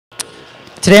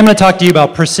Today I'm going to talk to you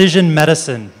about precision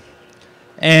medicine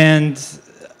and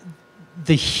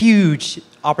the huge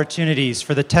opportunities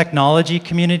for the technology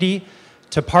community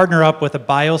to partner up with the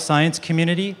bioscience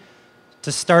community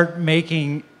to start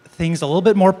making things a little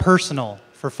bit more personal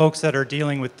for folks that are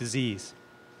dealing with disease.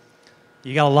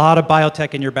 You got a lot of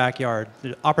biotech in your backyard.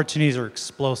 The opportunities are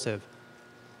explosive.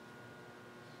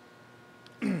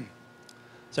 So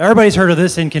everybody's heard of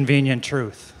this inconvenient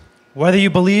truth, whether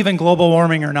you believe in global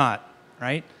warming or not,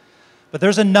 right? But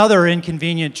there's another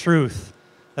inconvenient truth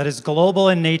that is global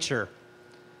in nature,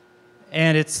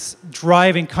 and it's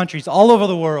driving countries all over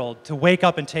the world to wake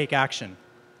up and take action.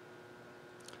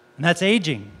 And that's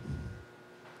aging.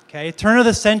 Okay, turn of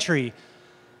the century,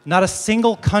 not a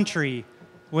single country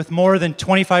with more than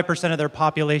 25% of their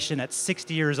population at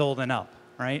 60 years old and up,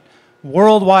 right?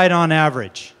 Worldwide on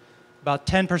average, about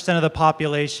 10% of the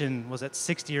population was at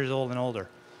 60 years old and older.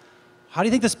 How do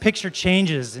you think this picture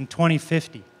changes in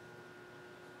 2050?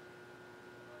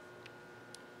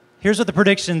 Here's what the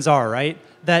predictions are, right?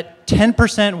 That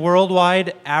 10%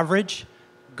 worldwide average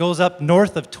goes up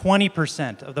north of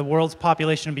 20% of the world's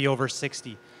population to be over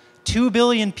 60. 2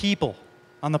 billion people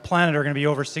on the planet are going to be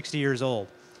over 60 years old.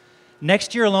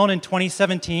 Next year alone, in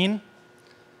 2017,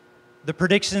 the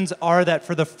predictions are that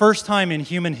for the first time in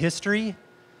human history,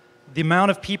 the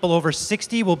amount of people over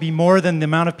 60 will be more than the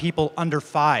amount of people under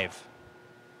 5.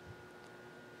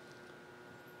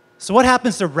 So what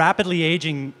happens to rapidly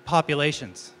aging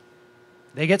populations?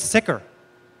 They get sicker,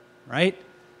 right?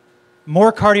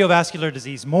 More cardiovascular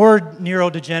disease, more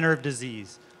neurodegenerative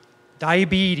disease,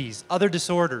 diabetes, other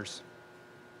disorders.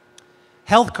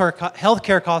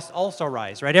 Healthcare costs also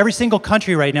rise, right? Every single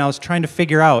country right now is trying to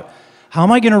figure out, how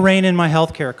am I going to rein in my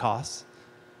healthcare costs?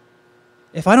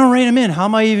 If I don't rein them in, how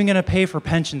am I even going to pay for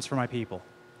pensions for my people,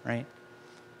 right?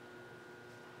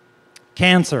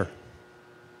 Cancer.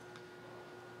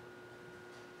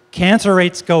 Cancer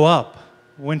rates go up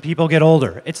when people get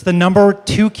older. It's the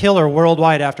 #2 killer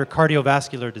worldwide after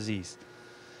cardiovascular disease.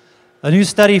 A new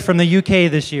study from the UK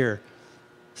this year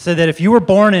said that if you were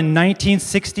born in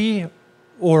 1960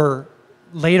 or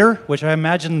later, which I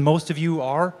imagine most of you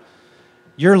are,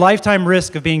 your lifetime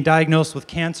risk of being diagnosed with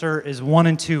cancer is 1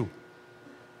 in 2.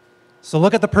 So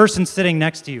look at the person sitting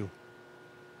next to you,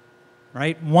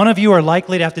 right? One of you are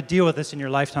likely to have to deal with this in your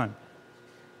lifetime.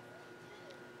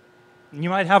 And you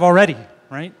might have already,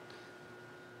 right?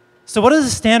 So what does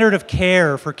the standard of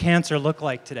care for cancer look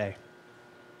like today?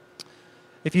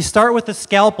 If you start with the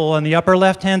scalpel on the upper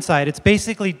left-hand side, it's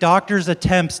basically doctors'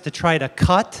 attempts to try to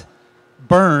cut,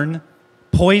 burn,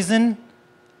 poison,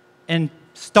 and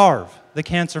starve the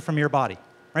cancer from your body,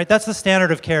 right? That's the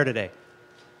standard of care today.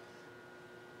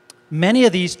 Many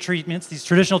of these treatments, these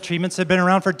traditional treatments, have been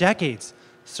around for decades.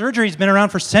 Surgery's been around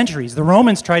for centuries. The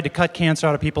Romans tried to cut cancer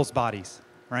out of people's bodies,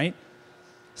 right?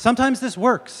 Sometimes this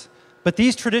works, but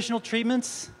these traditional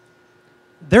treatments,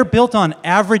 they're built on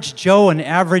average Joe and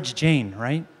average Jane,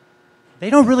 right? They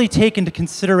don't really take into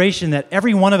consideration that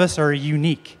every one of us are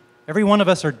unique. Every one of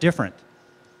us are different.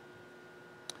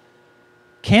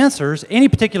 Cancers, any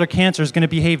particular cancer is going to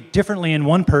behave differently in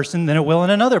one person than it will in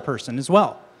another person as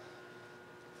well.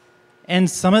 And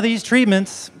some of these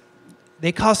treatments,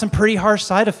 they cause some pretty harsh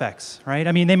side effects, right?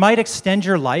 I mean, they might extend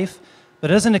your life, but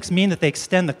it doesn't mean that they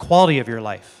extend the quality of your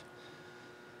life.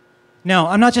 Now,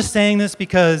 I'm not just saying this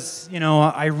because,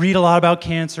 I read a lot about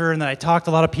cancer and that I talk to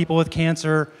a lot of people with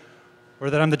cancer, or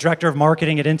that I'm the director of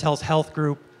marketing at Intel's health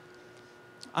group.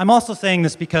 I'm also saying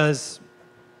this because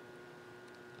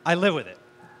I live with it.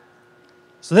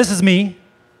 So this is me.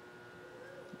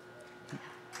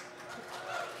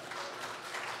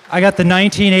 I got the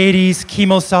 1980s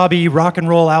Kimosabi rock and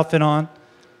roll outfit on.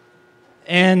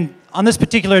 And on this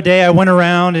particular day, I went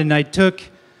around and I took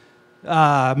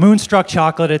Moonstruck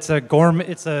chocolate. It's a gourmet,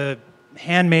 it's a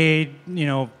handmade,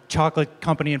 chocolate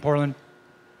company in Portland.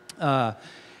 And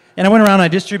I went around and I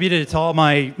distributed it to all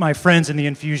my friends in the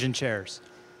infusion chairs.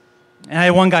 And I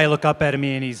had one guy look up at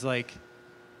me and he's like,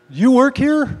 "You work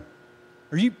here?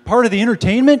 Are you part of the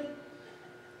entertainment?"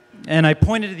 And I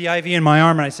pointed to the IV in my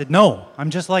arm and I said, "No, I'm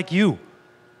just like you.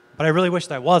 But I really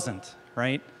wished I wasn't,"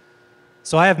 right?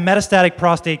 So I have metastatic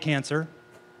prostate cancer.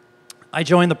 I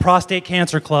joined the Prostate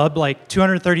Cancer Club, like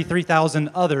 233,000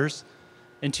 others,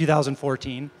 in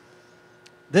 2014.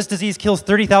 This disease kills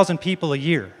 30,000 people a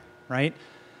year, right?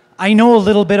 I know a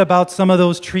little bit about some of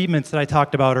those treatments that I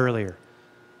talked about earlier.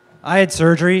 I had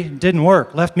surgery, didn't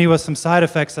work, left me with some side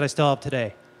effects that I still have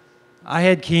today. I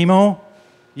had chemo.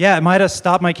 Yeah, it might have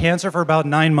stopped my cancer for about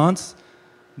 9 months,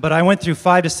 but I went through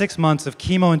 5 to 6 months of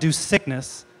chemo-induced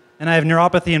sickness, and I have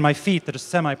neuropathy in my feet that is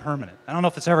semi-permanent. I don't know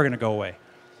if it's ever going to go away.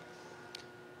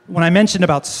 when I mentioned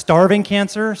about starving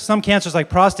cancer, some cancers like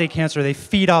prostate cancer, they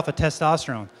feed off of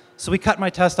testosterone. So we cut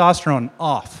my testosterone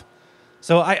off.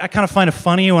 So I kind of find it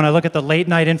funny when I look at the late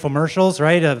night infomercials,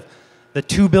 right, of the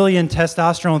 2 billion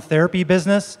testosterone therapy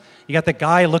business. You got the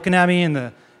guy looking at me on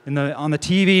the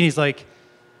TV, and he's like,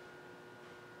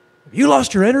 have you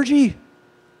lost your energy?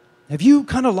 Have you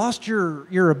kind of lost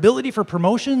your ability for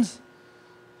promotions?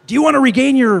 Do you want to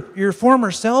regain your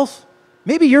former self?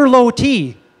 Maybe you're low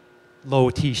T.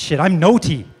 Low T, shit, I'm no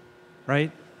T,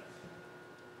 right?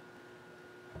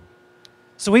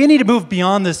 So we need to move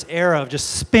beyond this era of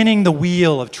just spinning the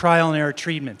wheel of trial and error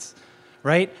treatments,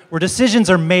 right? Where decisions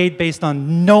are made based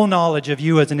on no knowledge of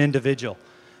you as an individual.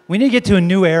 We need to get to a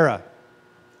new era.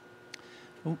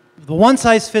 The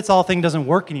one-size-fits-all thing doesn't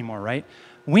work anymore, right?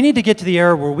 We need to get to the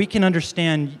era where we can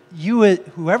understand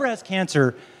whoever has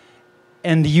cancer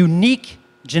and the unique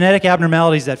genetic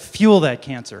abnormalities that fuel that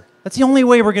cancer. That's the only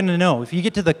way we're going to know. If you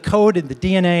get to the code and the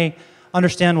DNA,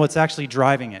 understand what's actually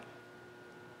driving it.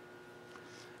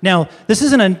 Now, this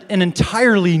isn't an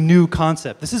entirely new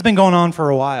concept. This has been going on for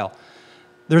a while.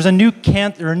 There's a new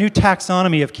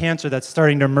taxonomy of cancer that's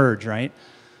starting to emerge, right?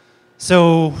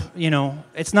 So,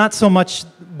 it's not so much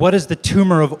what is the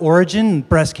tumor of origin,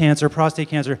 breast cancer, prostate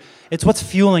cancer, it's what's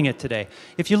fueling it today.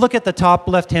 If you look at the top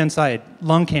left-hand side,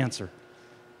 lung cancer,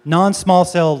 non-small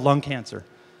cell lung cancer.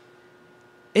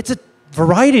 It's a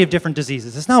variety of different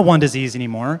diseases. It's not one disease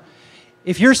anymore.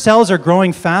 If your cells are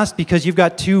growing fast because you've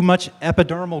got too much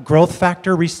epidermal growth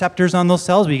factor receptors on those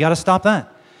cells, well, you got to stop that.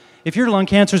 If your lung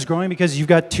cancer is growing because you've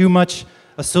got too much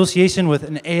association with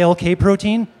an ALK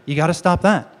protein, you got to stop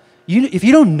that. If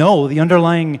you don't know the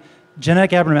underlying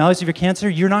genetic abnormalities of your cancer,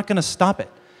 you're not going to stop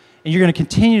it. And you're going to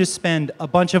continue to spend a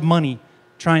bunch of money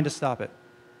trying to stop it.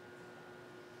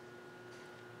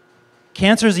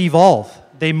 Cancers evolve.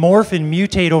 They morph and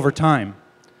mutate over time.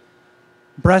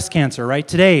 Breast cancer, right?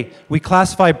 Today, we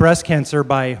classify breast cancer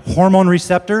by hormone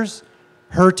receptors,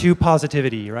 HER2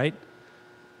 positivity, right?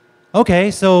 Okay,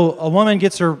 so a woman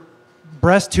gets her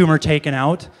breast tumor taken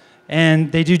out,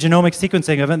 and they do genomic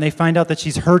sequencing of it, and they find out that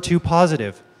she's HER2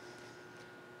 positive.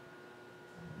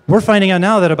 We're finding out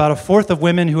now that about 1/4 of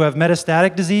women who have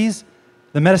metastatic disease,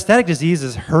 the metastatic disease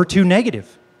is HER2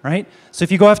 negative, right? So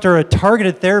if you go after a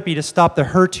targeted therapy to stop the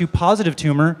HER2 positive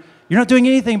tumor, you're not doing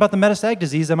anything about the metastatic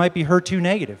disease that might be HER2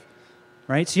 negative,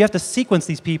 right? So you have to sequence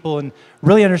these people and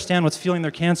really understand what's fueling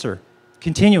their cancer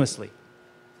continuously.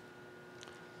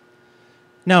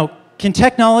 Now, can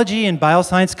technology and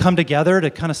bioscience come together to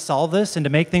kind of solve this and to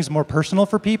make things more personal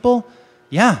for people?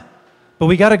 Yeah, but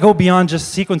we got to go beyond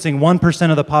just sequencing 1%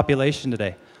 of the population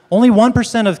today. Only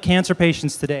 1% of cancer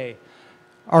patients today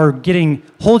are getting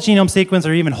whole genome sequence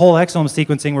or even whole exome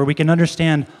sequencing where we can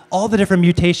understand all the different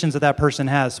mutations that that person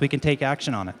has so we can take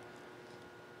action on it.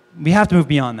 We have to move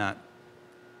beyond that.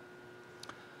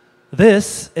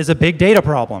 This is a big data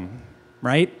problem,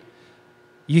 right?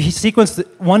 You sequence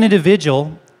one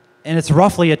individual and it's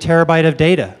roughly a terabyte of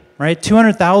data, right?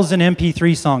 200,000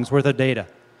 MP3 songs worth of data.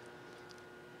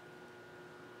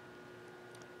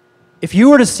 If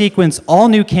you were to sequence all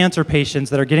new cancer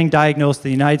patients that are getting diagnosed in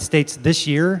the United States this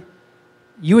year,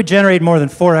 you would generate more than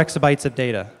 4 exabytes of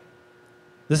data.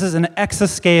 This is an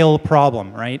exascale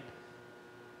problem, right?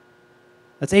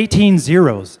 That's 18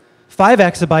 zeros. 5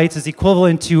 exabytes is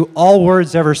equivalent to all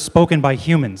words ever spoken by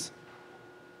humans.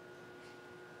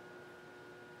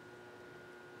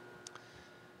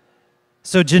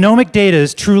 So genomic data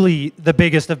is truly the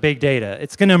biggest of big data.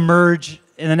 It's going to emerge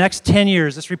in the next 10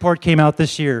 years. This report came out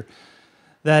this year.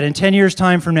 That in 10 years'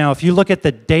 time from now, if you look at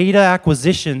the data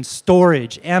acquisition,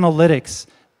 storage, analytics,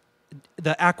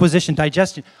 the acquisition,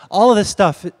 digestion, all of this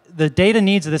stuff, the data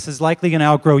needs of this is likely going to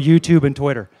outgrow YouTube and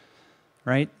Twitter,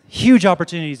 right? Huge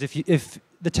opportunities if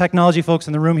the technology folks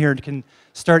in the room here can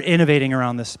start innovating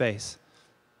around this space.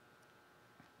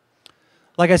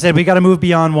 Like I said, we got to move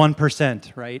beyond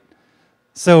 1%, right?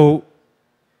 So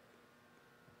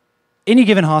any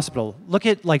given hospital, look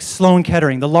at like Sloan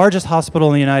Kettering, the largest hospital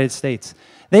in the United States.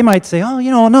 They might say, oh,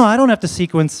 no, I don't have to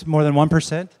sequence more than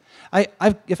 1%.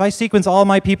 If I sequence all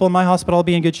my people in my hospital, I'll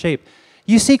be in good shape.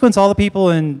 You sequence all the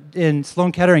people in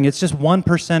Sloan Kettering, it's just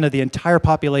 1% of the entire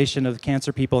population of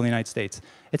cancer people in the United States.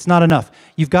 It's not enough.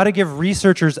 You've got to give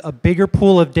researchers a bigger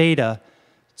pool of data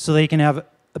so they can have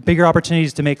bigger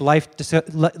opportunities to make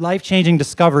life-changing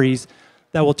discoveries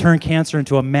that will turn cancer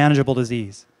into a manageable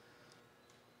disease.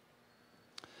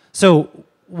 So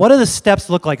what do the steps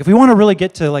look like? If we want to really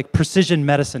get to like precision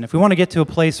medicine, if we want to get to a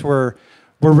place where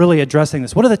we're really addressing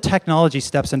this, what are the technology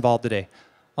steps involved today?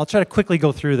 I'll try to quickly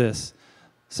go through this.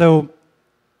 So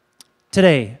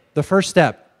today, the first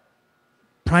step,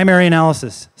 primary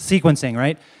analysis, sequencing,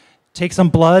 right? Take some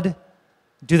blood,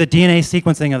 do the DNA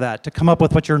sequencing of that to come up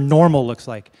with what your normal looks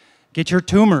like. Get your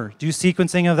tumor, do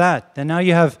sequencing of that. Then now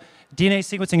you have DNA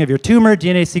sequencing of your tumor,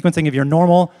 DNA sequencing of your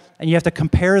normal, and you have to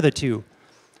compare the two.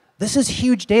 This is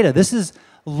huge data. This is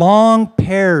long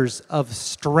pairs of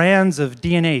strands of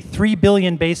DNA, 3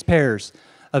 billion base pairs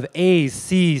of A's,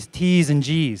 C's, T's, and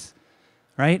G's,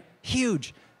 right?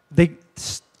 Huge. They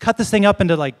cut this thing up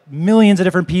into like millions of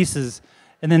different pieces,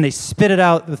 and then they spit it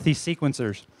out with these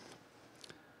sequencers.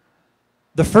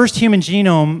 The first human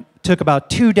genome took about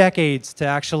 2 decades to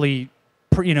actually,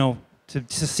 to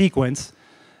sequence.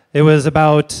 It was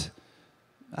about,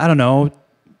 I don't know,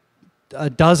 a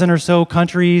dozen or so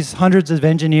countries, hundreds of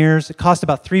engineers. It cost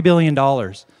about $3 billion.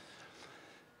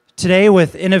 Today,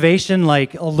 with innovation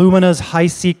like Illumina's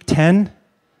HiSeq 10,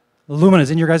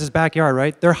 Illumina's in your guys' backyard,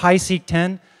 right? Their HiSeq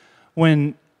 10,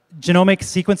 when genomic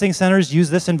sequencing centers use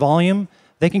this in volume,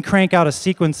 they can crank out a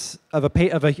sequence of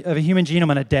a human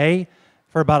genome in a day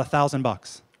for about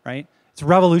 $1,000, right? It's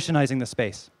revolutionizing the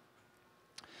space.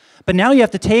 But now you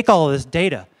have to take all of this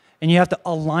data and you have to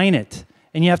align it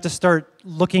and you have to start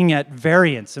looking at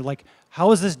variants. So like,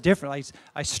 how is this different?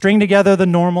 I string together the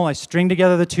normal, I string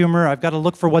together the tumor, I've got to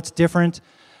look for what's different.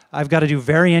 I've got to do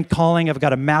variant calling, I've got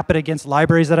to map it against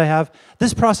libraries that I have.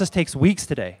 This process takes weeks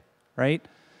today, right?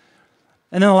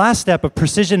 And then the last step of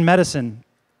precision medicine,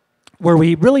 where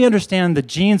we really understand the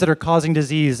genes that are causing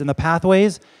disease and the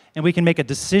pathways, and we can make a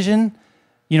decision,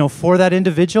 for that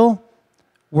individual,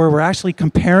 where we're actually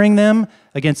comparing them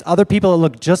against other people that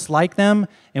look just like them,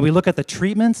 and we look at the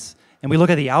treatments, and we look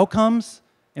at the outcomes,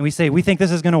 and we say, we think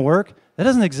this is going to work. That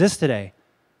doesn't exist today.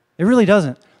 It really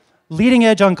doesn't. Leading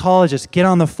edge oncologists get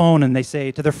on the phone and they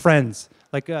say to their friends,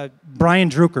 like Brian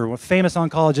Drucker, a famous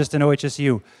oncologist in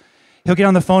OHSU, he'll get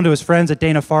on the phone to his friends at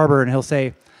Dana-Farber and he'll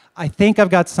say, I think I've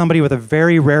got somebody with a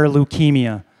very rare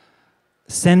leukemia.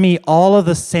 Send me all of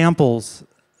the samples,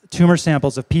 tumor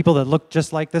samples of people that look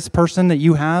just like this person that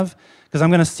you have, because I'm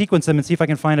going to sequence them and see if I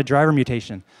can find a driver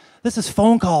mutation. This is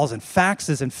phone calls and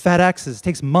faxes and FedExes. It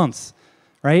takes months,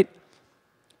 right?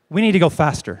 We need to go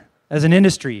faster. As an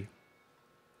industry,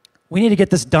 we need to get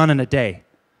this done in a day,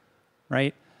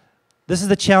 right? This is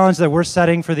the challenge that we're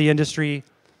setting for the industry,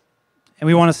 and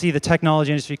we want to see the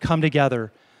technology industry come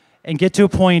together and get to a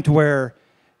point where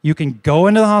you can go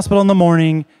into the hospital in the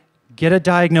morning, get a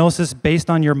diagnosis based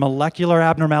on your molecular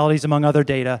abnormalities among other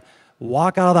data,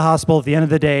 walk out of the hospital at the end of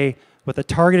the day with a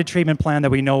targeted treatment plan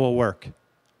that we know will work.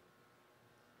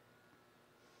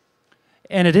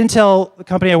 And at Intel, the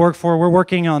company I work for, we're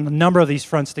working on a number of these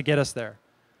fronts to get us there.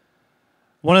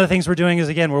 One of the things we're doing is,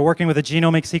 again, we're working with the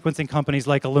genomic sequencing companies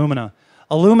like Illumina.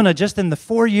 Illumina, just in the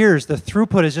 4 years, the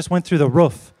throughput has just went through the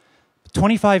roof.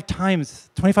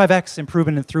 25x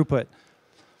improvement in throughput.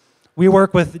 We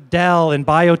work with Dell and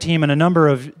BioTeam and a number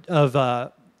of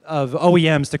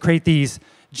OEMs to create these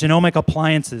genomic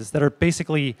appliances that are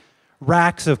basically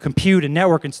racks of compute and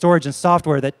network and storage and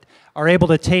software that are able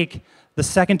to take the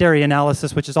secondary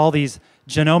analysis, which is all these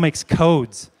genomics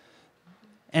codes,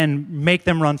 and make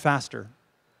them run faster.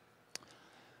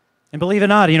 And believe it or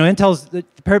not,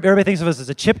 everybody thinks of us as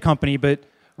a chip company, but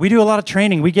we do a lot of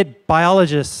training. We get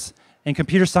biologists and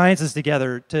computer sciences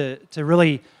together to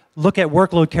really look at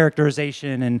workload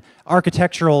characterization and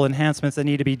architectural enhancements that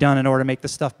need to be done in order to make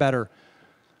this stuff better.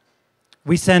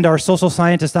 We send our social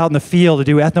scientists out in the field to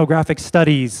do ethnographic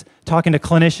studies, talking to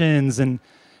clinicians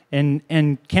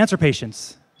and cancer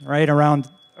patients, right, around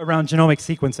genomic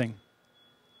sequencing.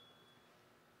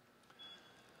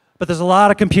 But there's a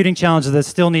lot of computing challenges that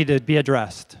still need to be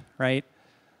addressed, right?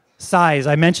 Size,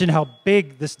 I mentioned how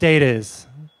big this data is.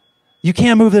 You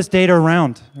can't move this data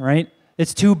around, right?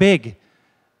 It's too big.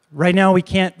 Right now we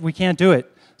can't do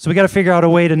it. So we got to figure out a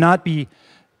way to not be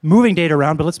moving data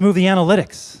around, but let's move the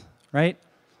analytics, right?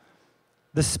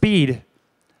 The speed.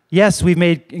 Yes, we've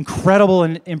made incredible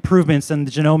improvements in the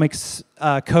genomics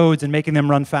codes and making them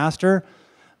run faster,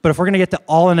 but if we're going to get to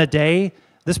all in a day,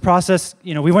 this process,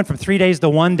 we went from 3 days to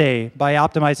 1 day by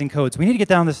optimizing codes. We need to get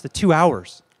down this to 2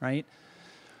 hours, right?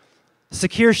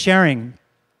 Secure sharing.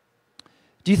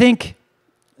 Do you think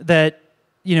that,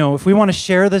 if we want to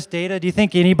share this data, do you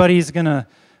think anybody's going to,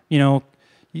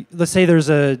 let's say there's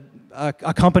a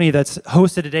company that's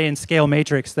hosted today in Scale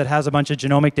Matrix that has a bunch of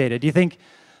genomic data. Do you think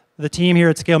the team here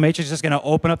at Scale Matrix is just going to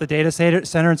open up the data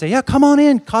center and say, yeah, come on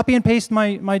in, copy and paste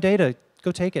my data,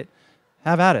 go take it,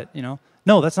 have at it,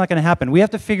 No, that's not going to happen. We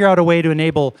have to figure out a way to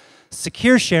enable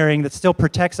secure sharing that still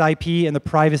protects IP and the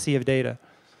privacy of data.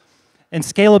 And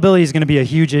scalability is going to be a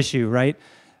huge issue, right?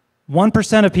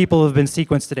 1% of people have been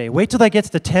sequenced today. Wait till that gets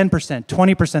to 10%,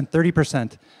 20%,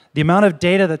 30%. The amount of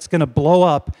data that's going to blow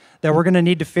up that we're going to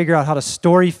need to figure out how to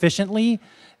store efficiently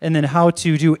and then how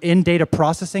to do in-data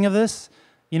processing of this,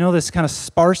 you know, this kind of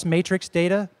sparse matrix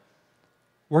data.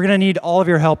 We're going to need all of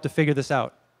your help to figure this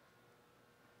out.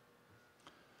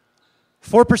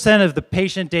 4% of the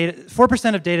patient data,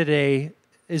 4% of data today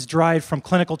is derived from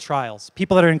clinical trials,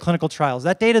 people that are in clinical trials.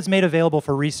 That data is made available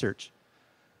for research.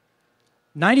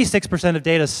 96% of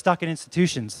data is stuck in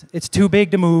institutions. It's too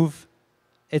big to move.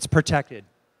 It's protected.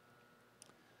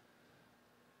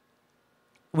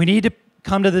 We need to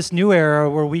come to this new era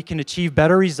where we can achieve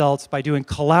better results by doing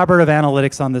collaborative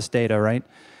analytics on this data, right?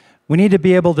 We need to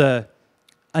be able to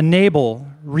enable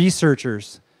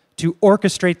researchers to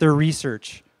orchestrate their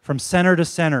research from center to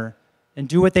center and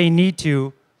do what they need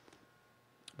to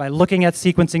by looking at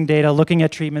sequencing data, looking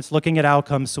at treatments, looking at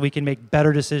outcomes so we can make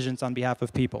better decisions on behalf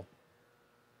of people.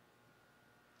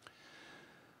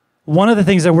 One of the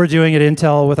things that we're doing at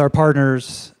Intel with our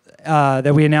partners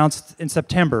that we announced in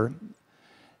September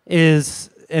is,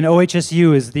 and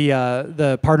OHSU is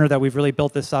the partner that we've really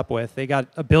built this up with. They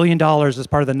got $1 billion as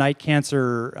part of the Night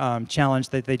Cancer Challenge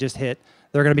that they just hit.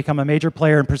 They're going to become a major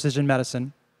player in precision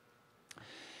medicine.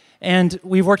 And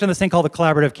we've worked on this thing called the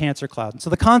Collaborative Cancer Cloud. So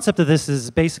the concept of this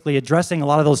is basically addressing a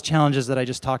lot of those challenges that I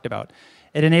just talked about.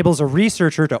 It enables a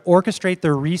researcher to orchestrate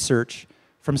their research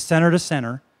from center to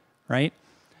center, right?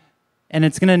 And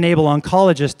it's going to enable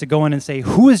oncologists to go in and say,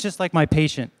 who is just like my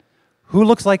patient? Who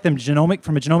looks like them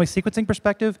from a genomic sequencing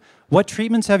perspective? What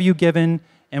treatments have you given,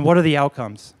 and what are the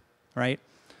outcomes, right?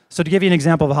 So to give you an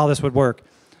example of how this would work,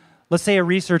 let's say a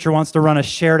researcher wants to run a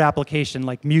shared application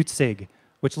like MuteSig,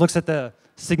 which looks at the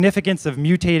significance of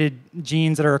mutated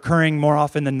genes that are occurring more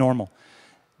often than normal.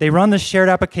 They run this shared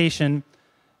application,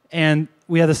 and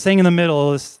we have this thing in the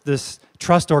middle, this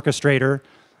trust orchestrator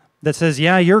that says,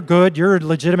 yeah, you're good, you're a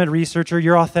legitimate researcher,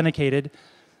 you're authenticated.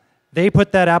 They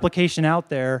put that application out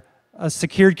there, a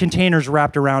secured containers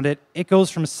wrapped around it. It goes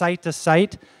from site to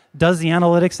site, does the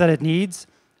analytics that it needs,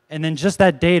 and then just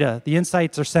that data, the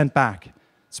insights are sent back.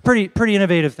 It's a pretty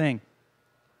innovative thing.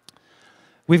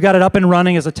 We've got it up and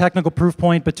running as a technical proof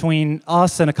point between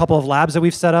us and a couple of labs that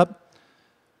we've set up.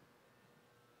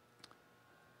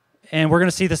 And we're going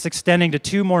to see this extending to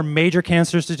 2 more major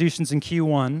cancer institutions in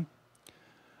Q1.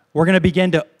 We're going to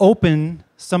begin to open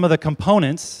some of the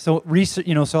components so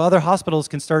other hospitals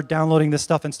can start downloading this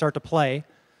stuff and start to play.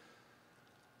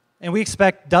 And we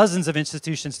expect dozens of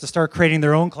institutions to start creating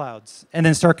their own clouds and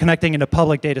then start connecting into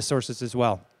public data sources as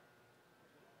well.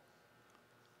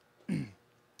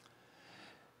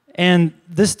 And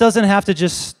this doesn't have to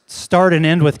just start and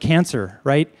end with cancer,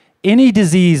 right? Any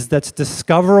disease that's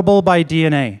discoverable by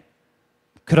DNA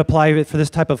could apply for this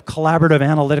type of collaborative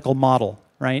analytical model,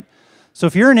 right? So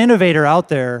if you're an innovator out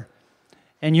there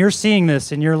and you're seeing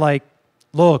this and you're like,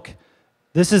 look,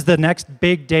 this is the next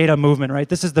big data movement, right?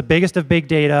 This is the biggest of big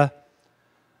data.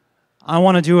 I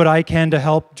want to do what I can to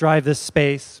help drive this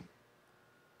space.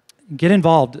 Get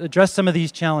involved, address some of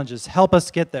these challenges, help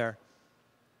us get there.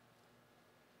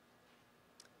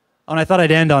 And I thought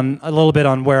I'd end on a little bit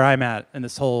on where I'm at in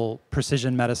this whole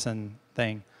precision medicine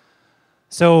thing.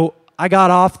 So I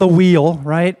got off the wheel,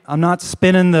 right? I'm not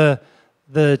spinning the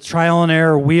trial and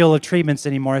error wheel of treatments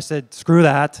anymore. I said, screw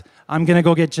that. I'm going to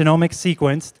go get genomic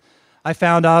sequenced. I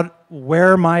found out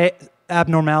where my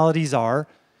abnormalities are,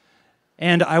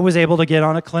 and I was able to get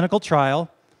on a clinical trial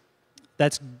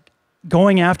that's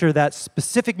going after that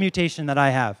specific mutation that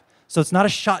I have. So it's not a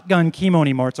shotgun chemo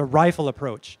anymore. It's a rifle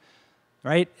approach.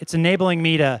 Right? It's enabling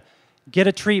me to get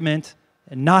a treatment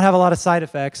and not have a lot of side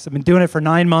effects. I've been doing it for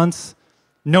 9 months.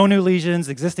 No new lesions.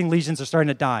 Existing lesions are starting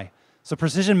to die. So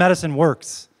precision medicine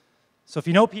works. So if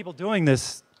you know people doing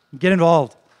this, get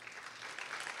involved.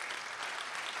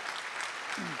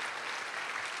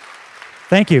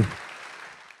 Thank you.